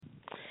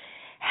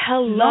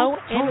Hello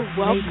and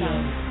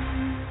welcome.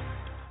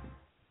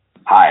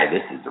 Hi,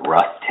 this is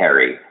Russ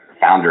Terry,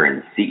 founder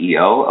and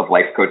CEO of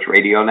Life Coach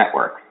Radio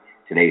Network.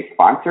 Today's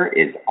sponsor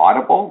is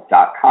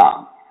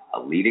Audible.com, a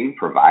leading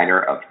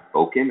provider of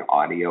spoken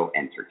audio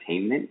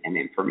entertainment and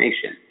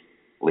information.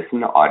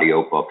 Listen to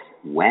audiobooks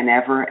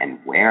whenever and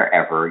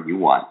wherever you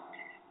want.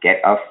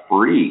 Get a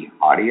free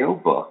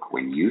audiobook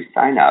when you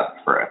sign up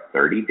for a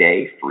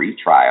 30-day free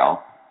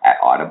trial at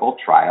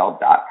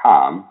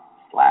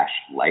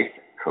audibletrial.com/lifecoachradio.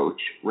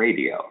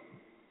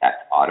 That's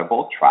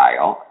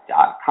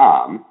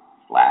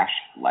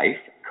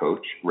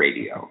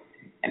audibletrial.com/lifecoachradio.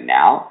 And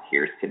now,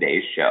 here's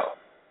today's show.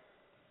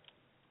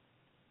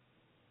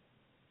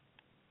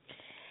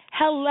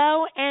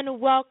 Hello and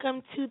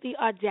welcome to the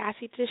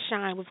Audacity to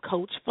Shine with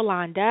Coach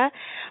Philonda.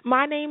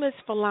 My name is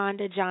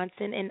Philonda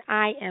Johnson, and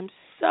I am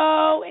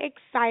so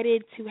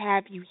excited to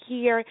have you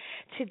here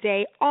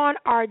today on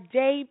our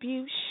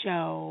debut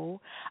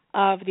show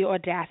of the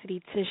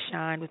Audacity to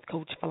Shine with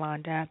Coach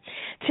Philonda.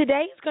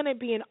 Today is going to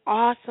be an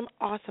awesome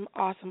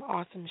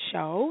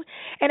show,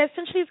 and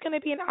essentially it's going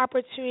to be an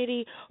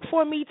opportunity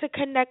for me to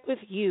connect with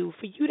you,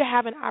 for you to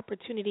have an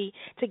opportunity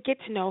to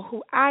get to know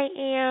who I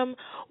am,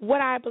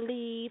 what I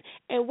believe,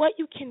 and what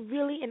you can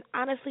really and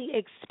honestly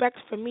expect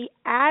from me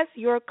as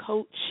your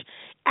coach,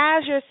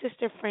 as your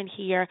sister friend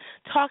here,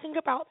 talking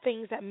about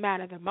things that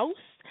matter the most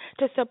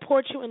to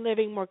support you in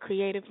living more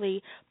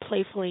creatively,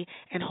 playfully,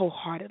 and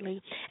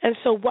wholeheartedly. And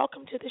so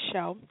welcome to the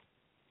show.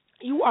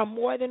 You are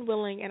more than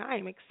willing, and I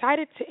am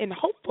excited and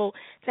hopeful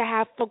to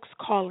have folks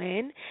call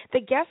in. The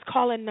guest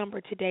call-in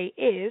number today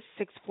is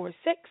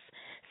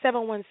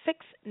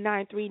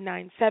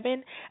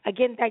 646-716-9397.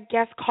 Again, that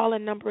guest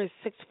call-in number is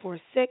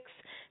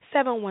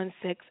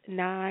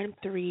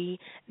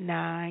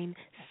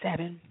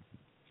 646-716-9397.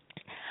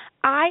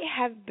 I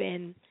have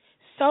been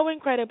so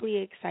incredibly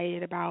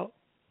excited about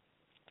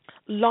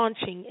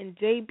launching and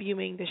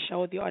debuting the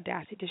show, The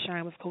Audacity to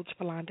Shine with Coach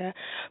Philonda,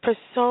 for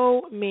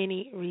so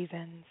many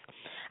reasons.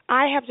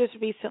 I have just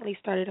recently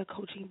started a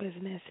coaching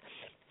business,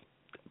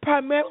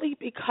 primarily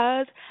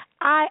because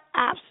I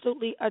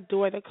absolutely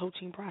adore the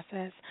coaching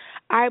process.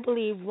 I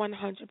believe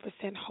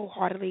 100%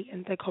 wholeheartedly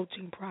in the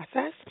coaching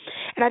process.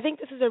 And I think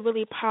this is a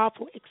really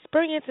powerful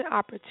experience and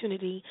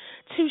opportunity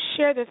to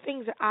share the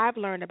things that I've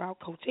learned about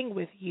coaching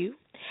with you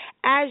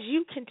as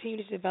you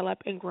continue to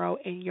develop and grow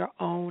in your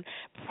own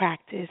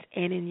practice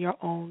and in your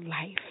own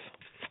life.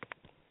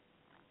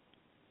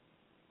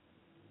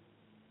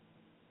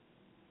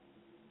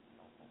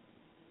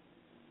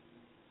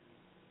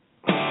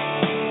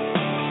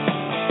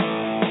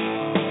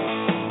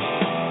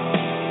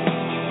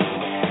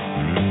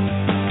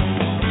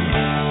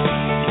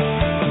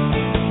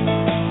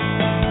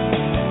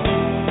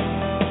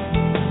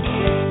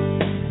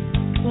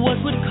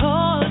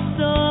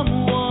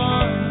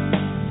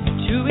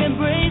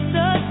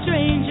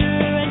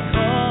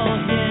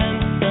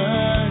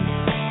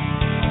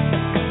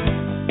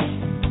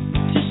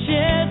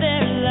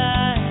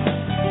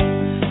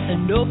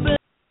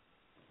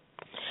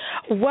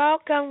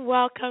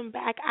 Welcome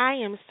back. I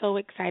am so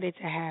excited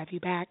to have you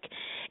back.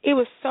 It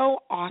was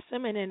so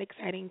awesome and then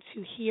exciting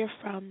to hear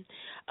from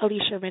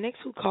Alicia Renix,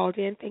 who called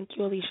in. Thank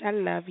you, Alicia. I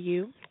love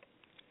you.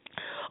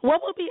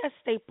 What will be a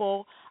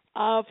staple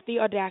of the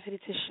Audacity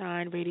to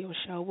Shine radio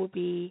show will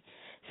be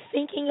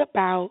thinking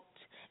about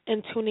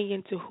and tuning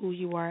into who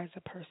you are as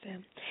a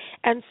person.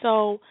 And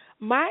so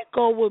my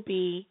goal will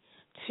be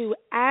to,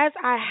 as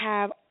I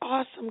have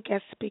awesome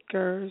guest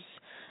speakers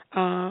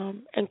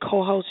and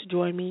co-hosts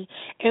join me,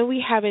 and we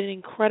have an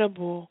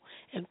incredible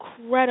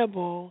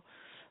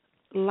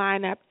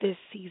lineup this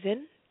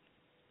season,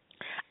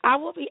 I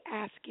will be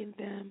asking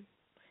them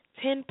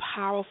 10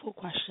 powerful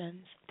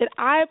questions that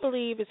I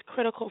believe is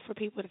critical for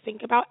people to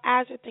think about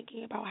as they're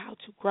thinking about how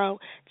to grow,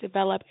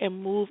 develop,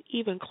 and move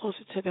even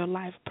closer to their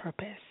life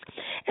purpose.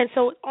 And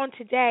so on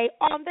today,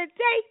 on the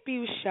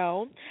debut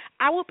show,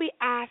 I will be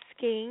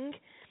asking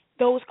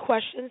those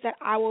questions that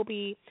I will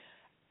be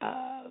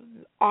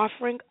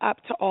offering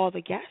up to all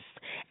the guests,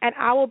 and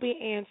I will be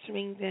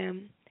answering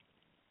them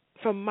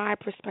from my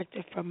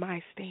perspective, from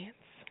my stance.